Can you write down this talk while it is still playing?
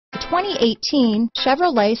2018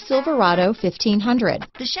 Chevrolet Silverado 1500.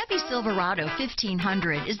 The Chevy Silverado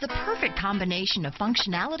 1500 is the perfect combination of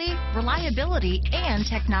functionality, reliability, and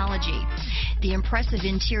technology. The impressive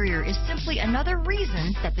interior is simply another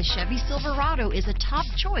reason that the Chevy Silverado is a top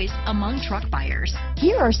choice among truck buyers.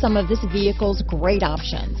 Here are some of this vehicle's great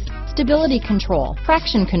options: stability control,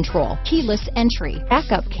 traction control, keyless entry,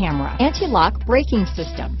 backup camera, anti-lock braking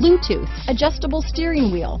system, Bluetooth, adjustable steering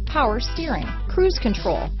wheel, power steering, cruise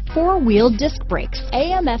control, four-wheel disc brakes,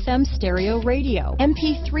 AM/FM stereo radio,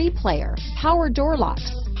 MP3 player, power door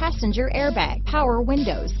locks, passenger airbag, power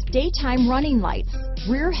windows, daytime running lights,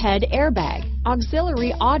 rear head airbag,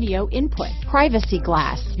 auxiliary audio input, privacy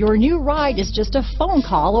glass. Your new ride is just a phone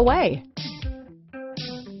call away.